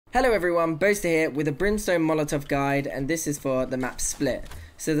Hello everyone, Boaster here with a Brimstone Molotov guide, and this is for the map Split.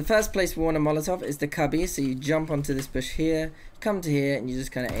 So the first place we want a Molotov is the cubby, so you jump onto this bush here, come to here, and you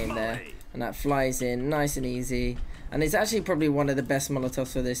just kind of aim there, and that flies in nice and easy. And it's actually probably one of the best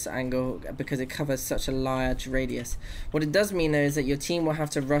Molotovs for this angle because it covers such a large radius. What it does mean though is that your team will have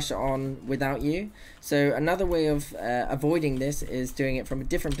to rush on without you. So another way of avoiding this is doing it from a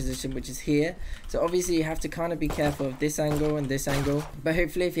different position, which is here. So obviously you have to kind of be careful of this angle and this angle. But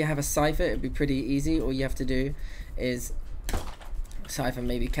hopefully if you have a Cypher, it'll be pretty easy. All you have to do is Cypher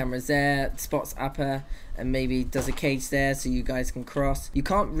maybe cameras there, spots upper, and maybe does a cage there so you guys can cross. You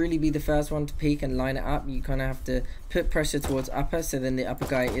can't really be the first one to peek and line it up. You kind of have to put pressure towards upper so then the upper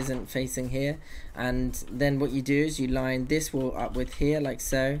guy isn't facing here. And then what you do is you line this wall up with here like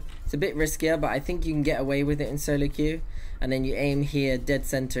so. It's a bit riskier, but I think you can get away with it in solo queue. And then you aim here dead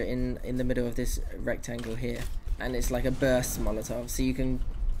center in the middle of this rectangle here. And it's like a burst Molotov. So you can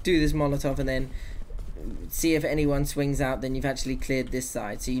do this Molotov and then see if anyone swings out, then you've actually cleared this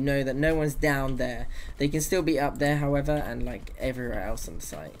side, so you know that no one's down there. They can still be up there however, and like everywhere else on the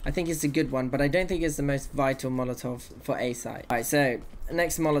site. I think it's a good one, but I don't think it's the most vital Molotov for a site. Alright, so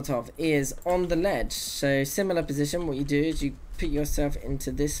next Molotov is on the ledge. So similar position. What you do is you put yourself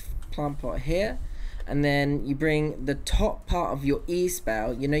into this plant pot here, and then you bring the top part of your E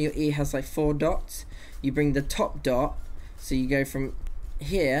spell. You know your E has like 4 dots. You bring the top dot, so you go from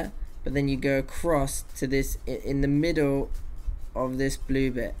here, but then you go across to this in the middle of this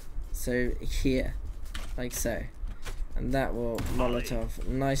blue bit, so here like so, and that will Molotov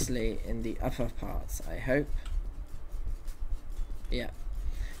nicely in the upper parts, I hope. Yeah,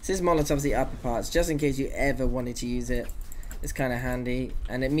 so this Molotov's the upper parts just in case you ever wanted to use it. It's kind of handy,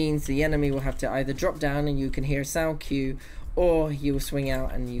 and it means the enemy will have to either drop down and you can hear a sound cue, or he will swing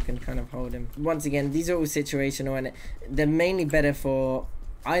out and you can kind of hold him. Once again, these are all situational, and they're mainly better for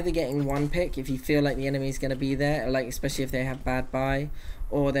either getting one pick if you feel like the enemy is going to be there, like especially if they have bad buy,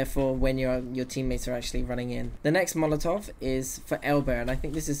 or therefore when your teammates are actually running in. The next Molotov is for elbow, and I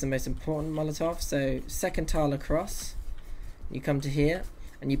think this is the most important Molotov. So second tile across, you come to here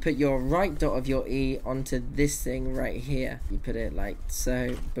and you put your right dot of your E onto this thing right here. You put it like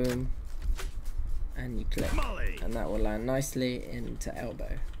so, boom, and you click, and that will land nicely into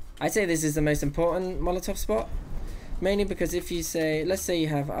elbow. I'd say this is the most important Molotov spot, mainly because if you say, let's say you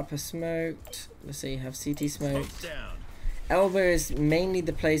have upper smoked, let's say you have CT smoked, elbow is mainly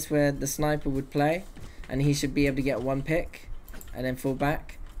the place where the sniper would play, and he should be able to get one pick and then fall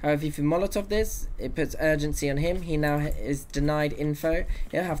back. However, if you Molotov this, it puts urgency on him. He now is denied info.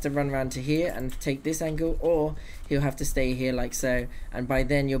 He'll have to run around to here and take this angle, or he'll have to stay here like so, and by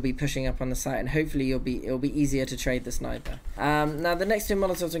then you'll be pushing up on the site, and hopefully it'll be easier to trade the sniper. Now the next two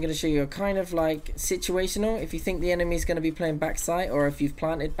Molotovs I'm going to show you are kind of like situational. If you think the enemy is going to be playing backside, or if you've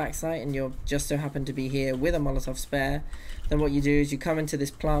planted backside and you're just so happen to be here with a Molotov spare, then what you do is you come into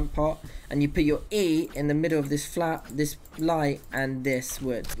this plant pot and you put your E in the middle of this flat, this light, and this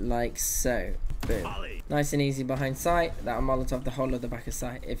wood, like so. Boom. Nice and easy behind sight. That'll Molotov the whole of the back of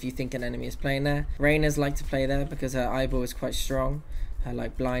sight if you think an enemy is playing there. Reyna's like to play there because her eyeball is quite strong. Her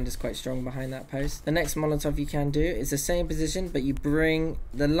like blind is quite strong behind that post. The next Molotov you can do is the same position, but you bring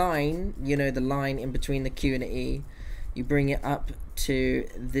the line, you know, the line in between the Q and the E, you bring it up to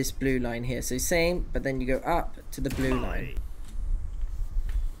this blue line here. So same, but then you go up to the blue line.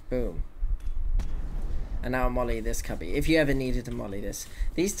 Boom. And now molly this cubby, if you ever needed to molly this.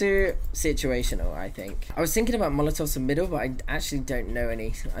 These two, situational, I think. I was thinking about Molotovs in middle, but I actually don't know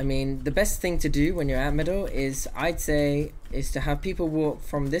any. I mean, the best thing to do when you're at middle is, I'd say, is to have people walk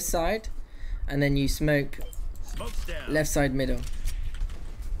from this side, and then you smoke left side middle.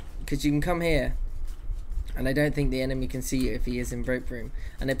 Because you can come here, and I don't think the enemy can see you if he is in rope room.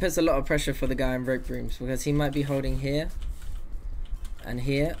 And it puts a lot of pressure for the guy in rope rooms, because he might be holding here, and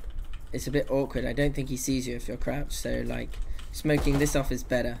here. It's a bit awkward. I don't think he sees you if you're crouched, so like smoking this off is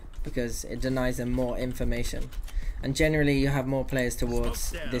better because it denies them more information, and generally you have more players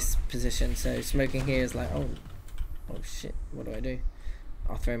towards this position, so smoking here is like, oh shit, what do I do?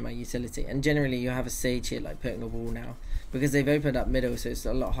 I'll throw my utility. And generally you have a sage here like putting a wall now, because they've opened up middle, so it's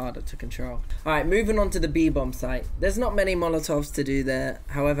a lot harder to control. Alright, moving on to the B-bomb site. There's not many Molotovs to do there.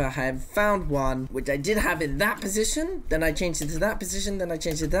 However, I have found one which I did have in that position, then I changed it to that position, then I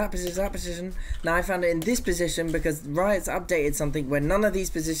changed it to that position. Now I found it in this position because Riot's updated something where none of these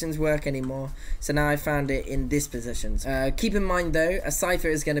positions work anymore, so now I found it in this position. Keep in mind though, a Cypher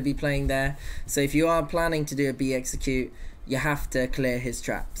is going to be playing there, so if you are planning to do a B execute, you have to clear his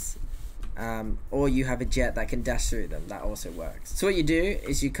traps. Or you have a jet that can dash through them. That also works. So what you do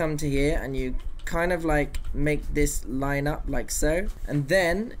is you come to here and you kind of like make this line up like so, and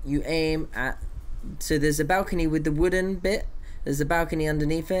then you aim at, so there's a balcony with the wooden bit, there's a balcony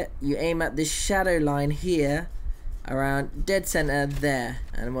underneath it, you aim at this shadow line here around dead center there,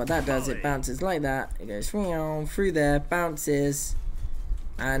 and what that does, it bounces like that, it goes through there, bounces,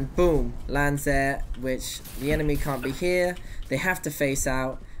 and boom, lands there, which the enemy can't be here, they have to face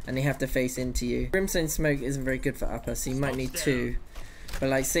out and they have to face into you. Brimstone smoke isn't very good for upper, so you might need two, but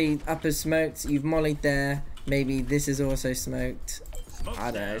like say upper smoked, you've mollied there, maybe this is also smoked,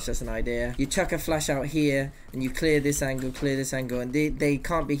 I don't know, it's just an idea. You chuck a flash out here and you clear this angle, and they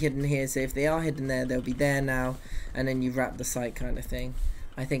can't be hidden here, so if they are hidden there, they'll be there now, and then you wrap the site kind of thing.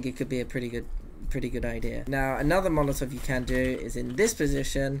 I think it could be a pretty good idea. Now another Molotov you can do is in this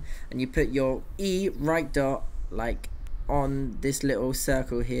position, and you put your E right dot like on this little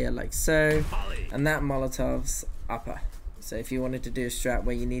circle here like so, and that Molotov's upper. So if you wanted to do a strat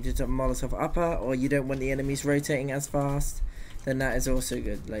where you needed a Molotov upper, or you don't want the enemies rotating as fast, then that is also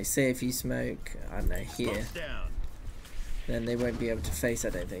good. Like say if you smoke, I don't know, here, then they won't be able to face, I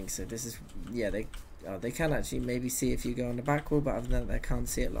don't think. So this is, yeah, they can actually maybe see if you go on the back wall, but other than that, they can't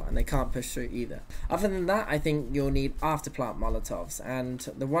see it a lot, and they can't push through either. Other than that, I think you'll need after plant Molotovs, and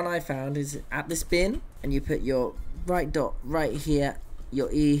the one I found is at this bin, and you put your right dot right here,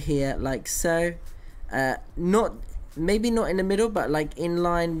 your E here like so, maybe not in the middle, but like in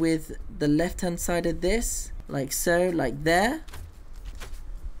line with the left hand side of this, like so, like there,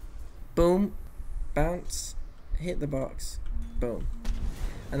 boom, bounce, hit the box, boom,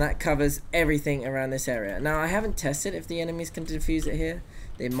 and that covers everything around this area. Now I haven't tested if the enemies can defuse it here.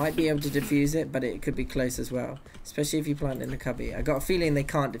 They might be able to defuse it, but it could be close as well, especially if you plant in the cubby. I got a feeling they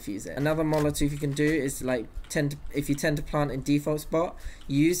can't defuse it. Another Molotov you can do is like if you tend to plant in default spot,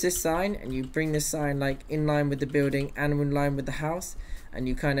 you use this sign and you bring this sign like in line with the building and in line with the house, and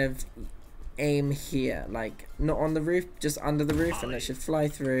you kind of aim here, like not on the roof, just under the roof, and it should fly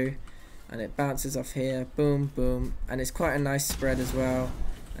through, and it bounces off here, boom, boom, and it's quite a nice spread as well,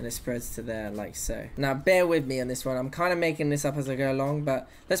 and it spreads to there like so. Now bear with me on this one, I'm kind of making this up as I go along, but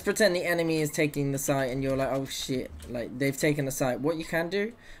let's pretend the enemy is taking the site and you're like, oh shit, like they've taken the site. What you can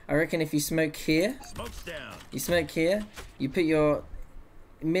do, I reckon, if you smoke here, you smoke here, you put your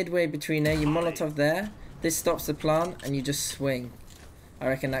midway between there, you Molotov there, this stops the plant, and you just swing. I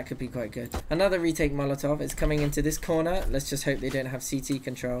reckon that could be quite good. Another retake Molotov is coming into this corner. Let's just hope they don't have CT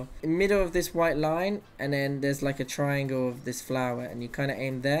control. In the middle of this white line, and then there's like a triangle of this flower, and you kind of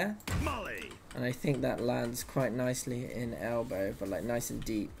aim there. And I think that lands quite nicely in elbow, but like nice and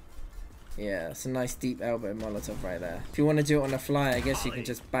deep. Yeah, it's a nice deep elbow Molotov right there. If you want to do it on a fly, I guess you can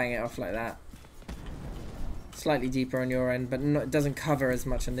just bang it off like that. Slightly deeper on your end, but it doesn't cover as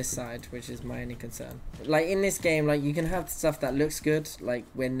much on this side, which is my only concern. Like in this game, like you can have stuff that looks good, like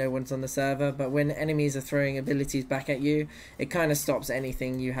when no one's on the server, but when enemies are throwing abilities back at you, it kind of stops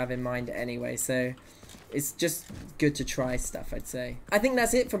anything you have in mind anyway, so it's just good to try stuff, I'd say. I think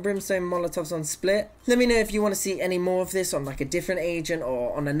that's it for Brimstone Molotovs on Split. Let me know if you want to see any more of this on like a different agent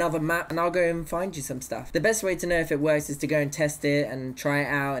or on another map, and I'll go and find you some stuff. The best way to know if it works is to go and test it and try it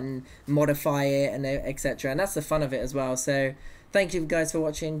out and modify it and etc. And that's the fun of it as well. So thank you guys for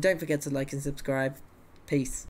watching. Don't forget to like and subscribe. Peace.